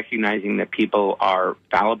 also recognizing that people are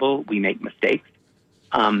fallible, we make mistakes.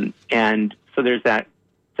 And so there's that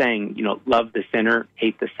saying, love the sinner,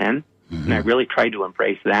 hate the sin. Mm-hmm. And I really try to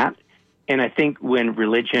embrace that. And I think when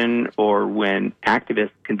religion or when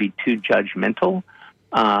activists can be too judgmental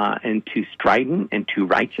and too strident and too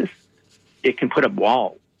righteous, it can put up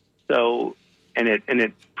walls. So, and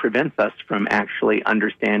it prevents us from actually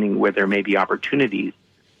understanding where there may be opportunities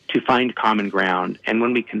to find common ground. And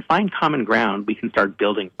when we can find common ground, we can start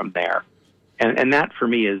building from there. And that, for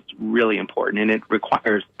me, is really important. And it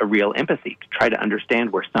requires a real empathy to try to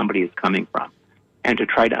understand where somebody is coming from and to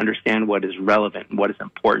try to understand what is relevant and what is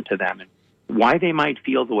important to them and why they might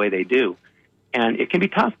feel the way they do. And it can be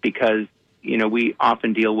tough because, we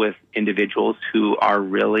often deal with individuals who are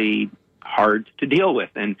really hard to deal with.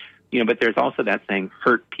 And, but there's also that saying,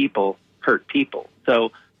 hurt people hurt people.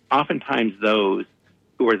 So oftentimes those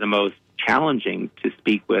who are the most challenging to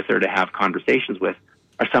speak with or to have conversations with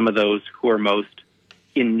are some of those who are most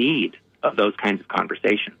in need of those kinds of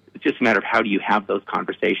conversations. It's just a matter of how do you have those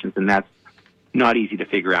conversations, and that's not easy to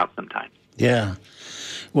figure out sometimes. Yeah.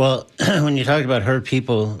 Well, when you talked about hurt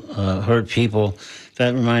people,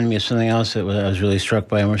 that reminded me of something else that I was really struck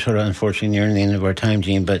by, and we're sort of unfortunately nearing the end of our time,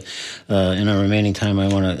 Gene, but in our remaining time, I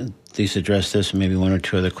want to at least address this and maybe one or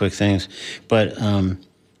two other quick things. But a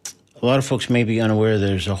lot of folks may be unaware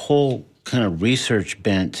there's a whole kind of research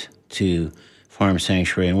bent to farm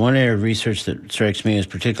sanctuary. And one area of research that strikes me as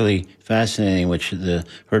particularly fascinating, which the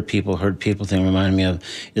herd people thing reminded me of,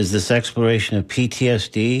 is this exploration of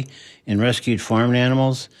PTSD in rescued farm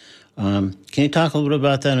animals. Can you talk a little bit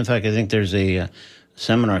about that? In fact, I think there's a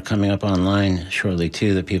seminar coming up online shortly,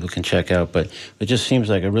 too, that people can check out. But it just seems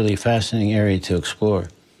like a really fascinating area to explore.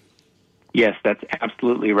 Yes, that's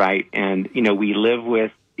absolutely right. And, we live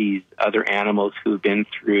with these other animals who've been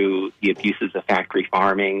through the abuses of factory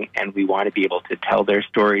farming, and we want to be able to tell their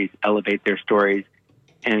stories, elevate their stories.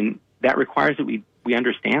 And that requires that we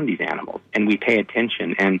understand these animals and we pay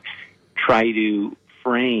attention and try to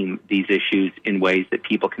frame these issues in ways that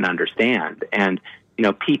people can understand. And,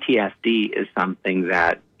 PTSD is something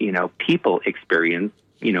that, people experience,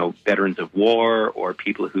 veterans of war or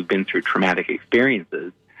people who've been through traumatic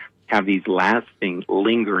experiences have these lasting,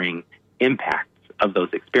 lingering impacts of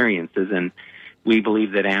those experiences. And we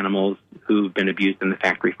believe that animals who've been abused in the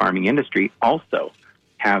factory farming industry also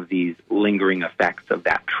have these lingering effects of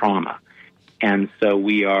that trauma. And so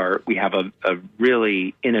we have a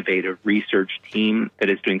really innovative research team that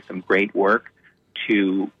is doing some great work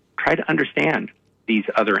to try to understand these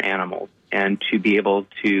other animals and to be able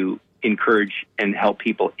to encourage and help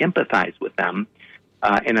people empathize with them.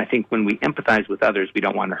 And I think when we empathize with others, we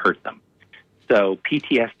don't want to hurt them. So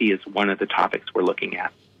PTSD is one of the topics we're looking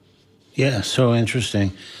at. Yeah, so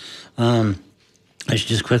interesting. I should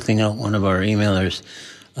just quickly note one of our emailers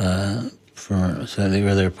so the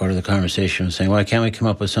earlier part of the conversation was saying, why can't we come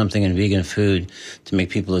up with something in vegan food to make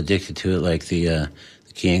people addicted to it, like the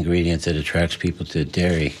key ingredient that attracts people to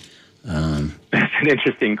dairy? That's an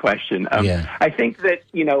interesting question. Yeah. I think that,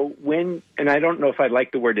 and I don't know if I'd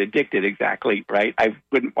like the word addicted exactly, right? I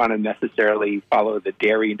wouldn't want to necessarily follow the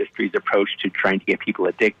dairy industry's approach to trying to get people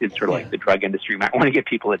addicted, sort of like the drug industry might want to get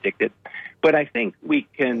people addicted. But I think we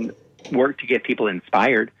can work to get people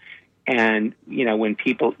inspired. And, when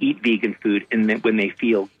people eat vegan food and then when they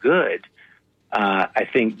feel good, I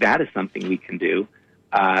think that is something we can do.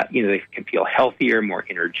 They can feel healthier, more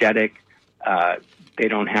energetic. They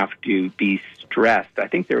don't have to be stressed. I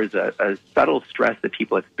think there is a subtle stress that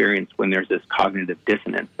people experience when there's this cognitive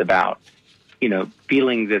dissonance about,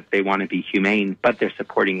 feeling that they want to be humane, but they're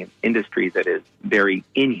supporting an industry that is very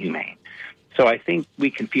inhumane. So I think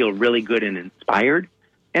we can feel really good and inspired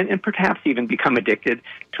and perhaps even become addicted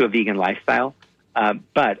to a vegan lifestyle.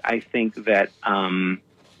 But I think that,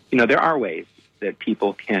 there are ways that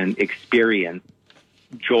people can experience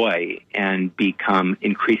joy and become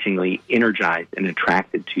increasingly energized and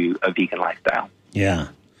attracted to a vegan lifestyle. Yeah.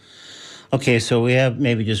 Okay, so we have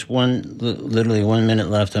maybe just literally 1 minute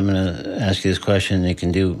left. I'm going to ask you this question, and you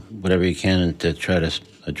can do whatever you can to try to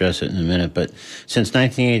address it in a minute. But since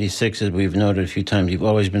 1986, as we've noted a few times, you've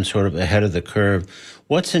always been sort of ahead of the curve.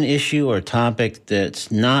 What's an issue or topic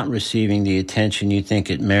that's not receiving the attention you think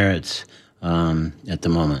it merits at the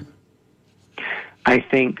moment? I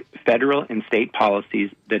think federal and state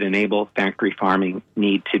policies that enable factory farming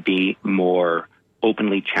need to be more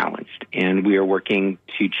openly challenged. And we are working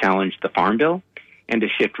to challenge the Farm Bill and to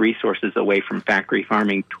shift resources away from factory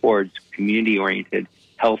farming towards community-oriented,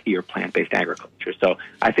 healthier plant-based agriculture. So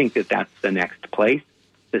I think that that's the next place,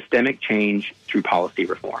 systemic change through policy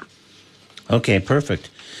reform. Okay,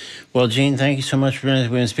 perfect. Well, Gene, thank you so much for being.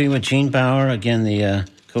 We've been speaking with Gene Bauer, again, the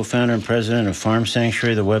co-founder and president of Farm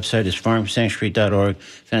Sanctuary. The website is farmsanctuary.org.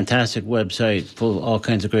 Fantastic website, full of all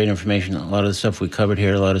kinds of great information. A lot of the stuff we covered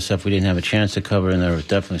here, a lot of stuff we didn't have a chance to cover, and there were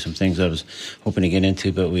definitely some things I was hoping to get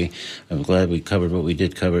into, but I'm glad we covered what we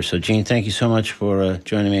did cover. So, Gene, thank you so much for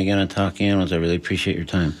joining me again on Talking Animals. I really appreciate your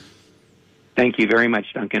time. Thank you very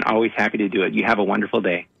much, Duncan. Always happy to do it. You have a wonderful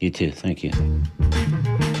day. You too. Thank you.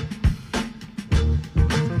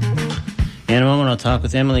 In a moment, I'll talk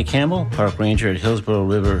with Emily Campbell, park ranger at Hillsborough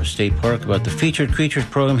River State Park, about the Featured Creatures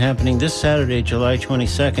program happening this Saturday, July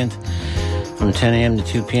 22nd, from 10 a.m. to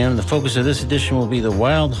 2 p.m. The focus of this edition will be the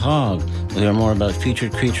wild hog. We'll hear more about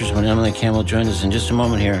Featured Creatures when Emily Campbell joins us in just a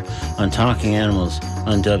moment here on Talking Animals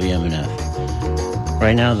on WMNF.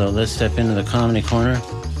 Right now, though, let's step into the Comedy Corner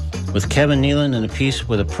with Kevin Nealon and a piece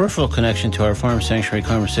with a peripheral connection to our Farm Sanctuary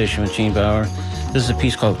conversation with Gene Bauer. This is a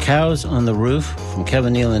piece called Cows on the Roof from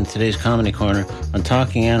Kevin Nealon in today's Comedy Corner on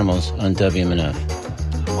Talking Animals on WMNF.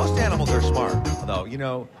 Most animals are smart,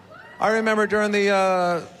 though. I remember during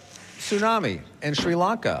the tsunami in Sri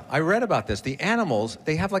Lanka, I read about this. The animals,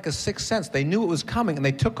 they have like a sixth sense. They knew it was coming, and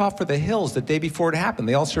they took off for the hills the day before it happened.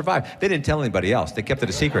 They all survived. They didn't tell anybody else. They kept it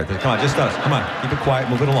a secret. They said, come on, just us. Come on, keep it quiet,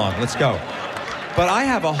 move it along. Let's go. But I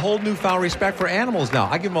have a whole newfound respect for animals now.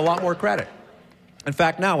 I give them a lot more credit. In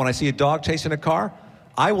fact, now, when I see a dog chasing a car,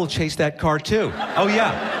 I will chase that car, too. Oh,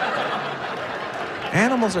 yeah.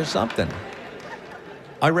 Animals are something.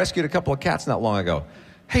 I rescued a couple of cats not long ago.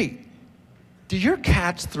 Hey, do your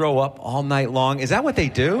cats throw up all night long? Is that what they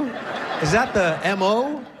do? Is that the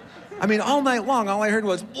MO? I mean, all night long, all I heard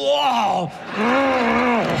was, whoa!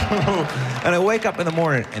 And I wake up in the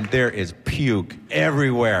morning, and there is puke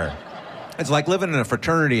everywhere. It's like living in a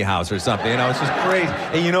fraternity house or something, it's just crazy.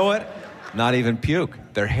 And you know what? Not even puke.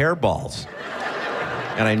 They're hairballs.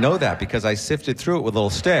 And I know that because I sifted through it with a little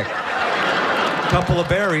stick. A couple of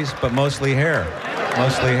berries, but mostly hair.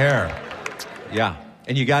 Mostly hair. Yeah.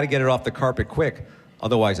 And you got to get it off the carpet quick,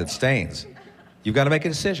 otherwise it stains. You've got to make a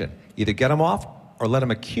decision. Either get them off or let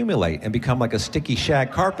them accumulate and become like a sticky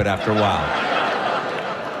shag carpet after a while.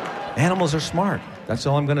 Animals are smart. That's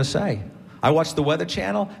all I'm going to say. I watch the Weather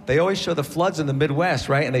Channel. They always show the floods in the Midwest,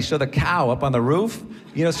 right? And they show the cow up on the roof,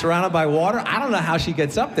 surrounded by water. I don't know how she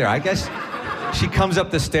gets up there. I guess she comes up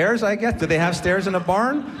the stairs, I guess. Do they have stairs in a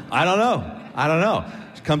barn? I don't know.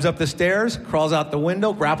 She comes up the stairs, crawls out the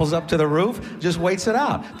window, grapples up to the roof, just waits it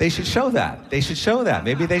out. They should show that.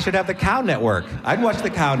 Maybe they should have the Cow Network. I'd watch the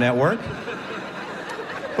Cow Network.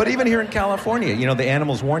 But even here in California, the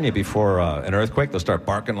animals warn you before an earthquake. They'll start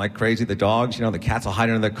barking like crazy. The dogs, the cats will hide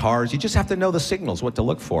under their cars. You just have to know the signals, what to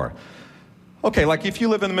look for. Okay, like if you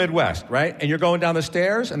live in the Midwest, right? And you're going down the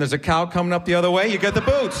stairs and there's a cow coming up the other way, you get the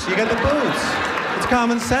boots. It's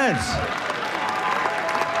common sense.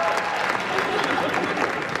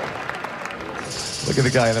 Look at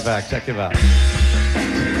the guy in the back. Check him out.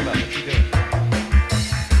 What's he doing?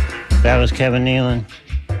 That was Kevin Nealon.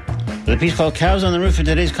 With a piece called Cows on the Roof in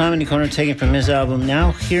today's Comedy Corner, taken from his album,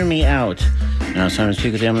 Now Hear Me Out. Now it's time to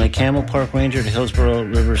speak with Emily Campbell, Park Ranger at Hillsborough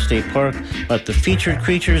River State Park, about the Featured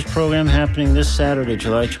Creatures program happening this Saturday,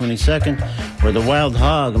 July 22nd, where the wild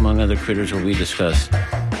hog, among other critters, will be discussed.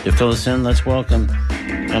 To fill us in, let's welcome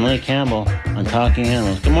Emily Campbell on Talking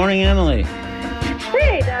Animals. Good morning, Emily.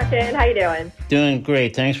 Hey, Duncan. How you doing? Doing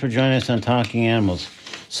great. Thanks for joining us on Talking Animals.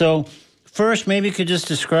 So, first, maybe you could just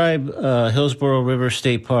describe Hillsborough River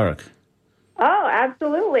State Park. Oh,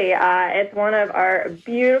 absolutely. It's one of our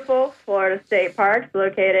beautiful Florida state parks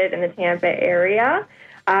located in the Tampa area.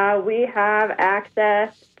 We have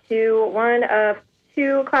access to one of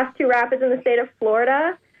two Class 2 rapids in the state of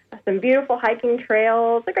Florida, some beautiful hiking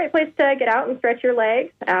trails, a great place to get out and stretch your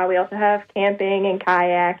legs. We also have camping and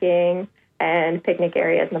kayaking and picnic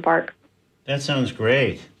areas in the park. That sounds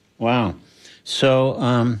great. Wow. So,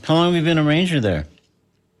 how long have you been a ranger there?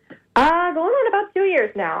 Going on about 2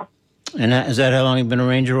 years now. And is that how long you've been a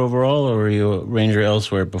ranger overall, or were you a ranger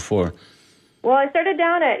elsewhere before? Well, I started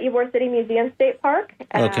down at Ybor City Museum State Park.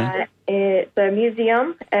 Okay. It's a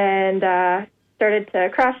museum, and started to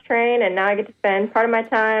cross-train, and now I get to spend part of my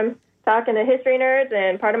time talking to history nerds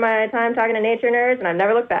and part of my time talking to nature nerds, and I've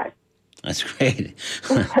never looked back. That's great.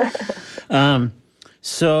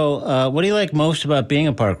 So, what do you like most about being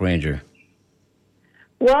a park ranger?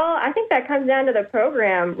 Well, I think that comes down to the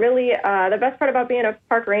program. Really, the best part about being a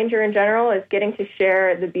park ranger in general is getting to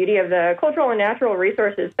share the beauty of the cultural and natural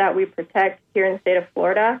resources that we protect here in the state of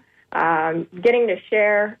Florida. Getting to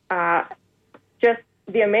share just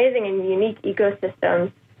the amazing and unique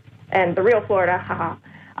ecosystems and the real Florida.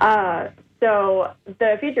 So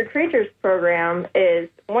the Featured Creatures program is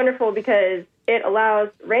wonderful because it allows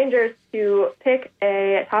rangers to pick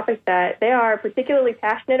a topic that they are particularly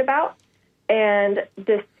passionate about and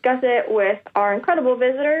discuss it with our incredible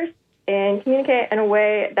visitors and communicate in a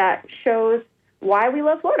way that shows why we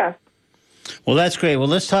love Florida. Well, that's great. Well,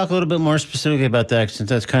 let's talk a little bit more specifically about that, since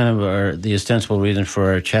that's kind of the ostensible reason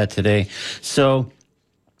for our chat today. So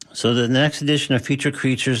the next edition of Featured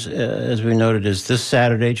Creatures, as we noted, is this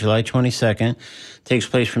Saturday, July 22nd. Takes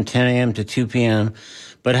place from 10 a.m. to 2 p.m.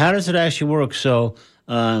 But how does it actually work? So,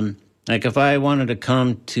 like if I wanted to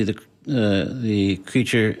come to the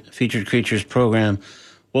Featured Creatures program,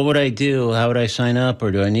 what would I do? How would I sign up?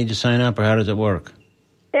 Or do I need to sign up? Or how does it work?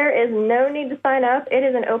 There is no need to sign up. It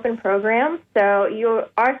is an open program, so you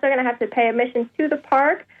are still going to have to pay admission to the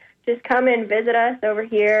park. Just come and visit us over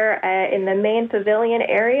here in the main pavilion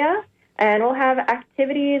area, and we'll have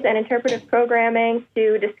activities and interpretive programming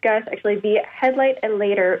to discuss actually the headlight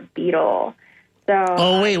elater beetle. So,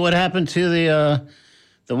 oh, wait, what happened to the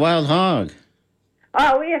wild hog?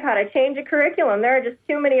 Oh, we have had a change of curriculum. There are just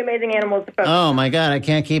too many amazing animals to focus on. Oh, my God, I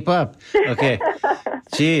can't keep up. Okay.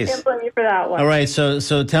 Jeez. Can't blame you for that one. All right, so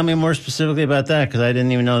tell me more specifically about that, because I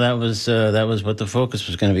didn't even know that was what the focus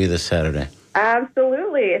was going to be this Saturday.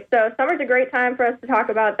 Absolutely. So summer's a great time for us to talk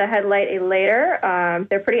about the headlight elater.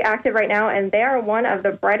 They're pretty active right now, and they are one of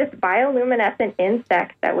the brightest bioluminescent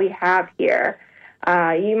insects that we have here.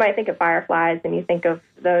 You might think of fireflies, and you think of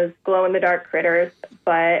those glow-in-the-dark critters,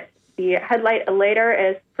 but the headlight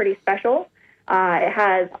elater is pretty special. It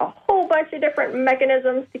has a whole bunch of different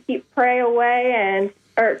mechanisms to keep prey away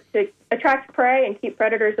or to attract prey and keep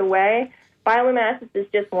predators away. Bioluminescence is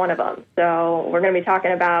just one of them. So we're going to be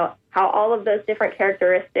talking about how all of those different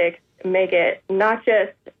characteristics make it not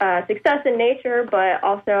just success in nature, but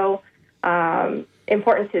also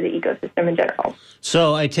important to the ecosystem in general.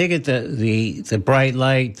 So I take it that the bright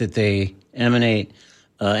light that they emanate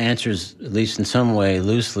answers, at least in some way,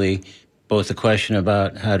 loosely, both the question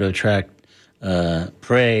about how to attract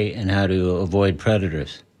prey and how to avoid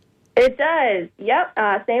predators. It does, yep.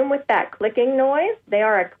 Same with that clicking noise. They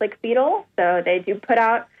are a click beetle, so they do put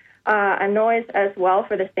out a noise as well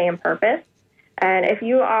for the same purpose. And if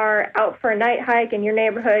you are out for a night hike in your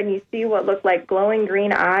neighborhood and you see what look like glowing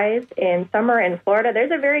green eyes in summer in Florida, there's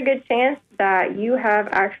a very good chance that you have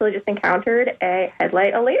actually just encountered a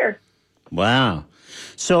headlight elater. Wow.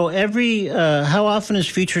 So how often is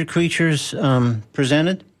Featured Creatures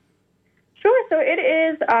presented? Sure. So it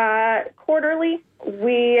is quarterly.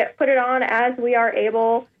 We put it on as we are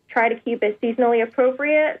able, try to keep it seasonally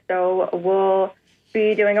appropriate. So we'll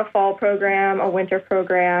be doing a fall program, a winter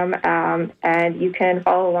program, and you can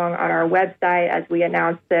follow along on our website as we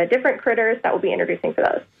announce the different critters that we'll be introducing for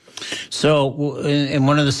those. So in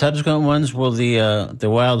one of the subsequent ones, will the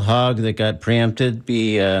wild hog that got preempted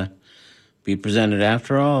be presented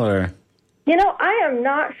after all, or? You know, I am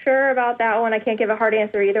not sure about that one. I can't give a hard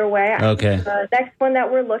answer either way. Okay. The next one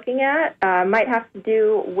that we're looking at might have to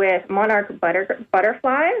do with monarch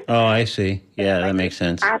butterflies. Oh, I see. Yeah, that makes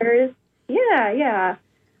sense. Adders. Yeah.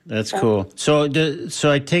 That's cool. So I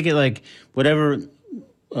take it like whatever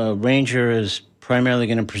ranger is primarily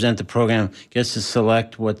going to present the program gets to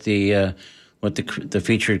select what the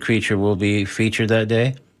featured creature will be featured that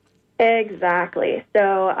day? Exactly.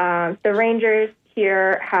 So the rangers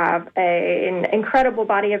here have an incredible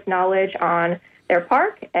body of knowledge on their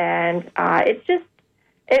park, and it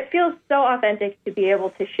feels so authentic to be able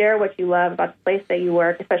to share what you love about the place that you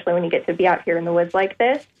work, especially when you get to be out here in the woods like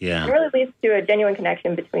this. Yeah. It really leads to a genuine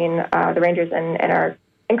connection between the rangers and our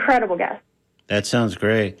incredible guests. That sounds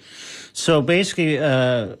great. So basically,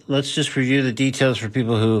 let's just review the details for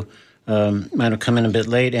people who might have come in a bit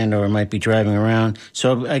late and or might be driving around.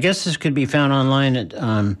 So I guess this could be found online at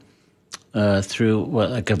through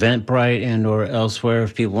like Eventbrite and or elsewhere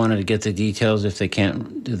if people wanted to get the details, if they're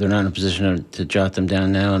not in a position to jot them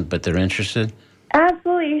down now, but they're interested.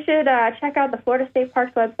 Absolutely. You should check out the Florida State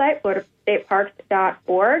Parks website,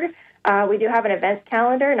 floridastateparks.org. We do have an events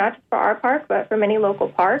calendar, not just for our park, but for many local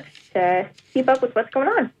parks to keep up with what's going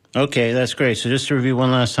on. Okay, that's great. So just to review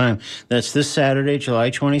one last time, that's this Saturday,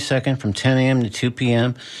 July 22nd from 10 a.m. to 2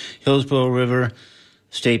 p.m., Hillsborough River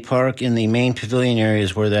State Park in the main pavilion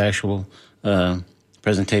areas where the actual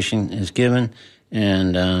presentation is given.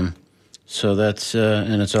 And so that's,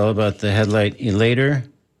 and it's all about the headlight elater.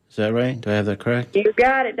 Is that right? Do I have that correct? You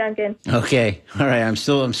got it, Duncan. Okay. All right. I'm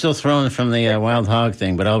still thrown from the wild hog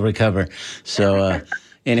thing, but I'll recover. So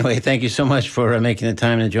anyway, thank you so much for making the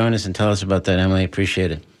time to join us and tell us about that, Emily.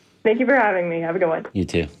 Appreciate it. Thank you for having me. Have a good one. You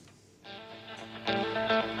too.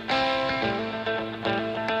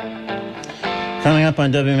 Coming up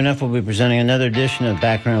on WMNF, we'll be presenting another edition of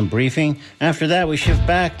Background Briefing. After that, we shift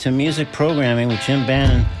back to music programming with Jim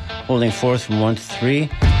Bannon holding forth from 1 to 3,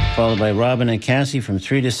 followed by Robin and Cassie from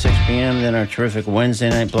 3 to 6 p.m. Then our terrific Wednesday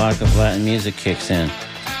night block of Latin music kicks in.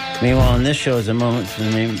 Meanwhile, on this show is a moment for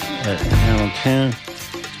the name Animal Tune.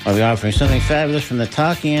 I'll be offering something fabulous from the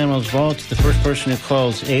Talking Animals Vault to the first person who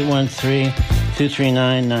calls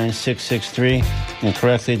 813-239-9663 and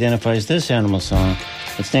correctly identifies this animal song.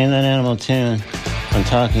 Let's name that animal tune on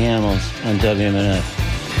Talking Animals on WMNF.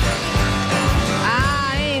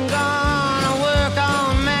 I ain't gonna work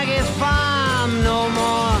on Maggie's farm no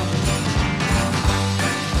more.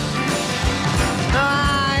 No,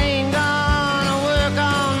 I ain't gonna work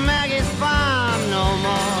on Maggie's farm no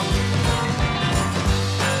more.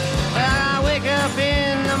 Well, I wake up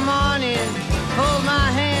in the morning, hold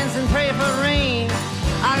my hands and pray for rain.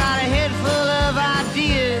 I got a head full of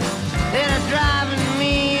ideas that are driving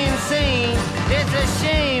me insane. It's a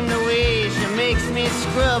shame the way she makes me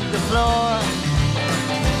scrub the floor.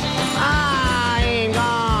 I ain't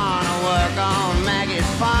gonna work on Maggie's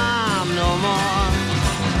farm.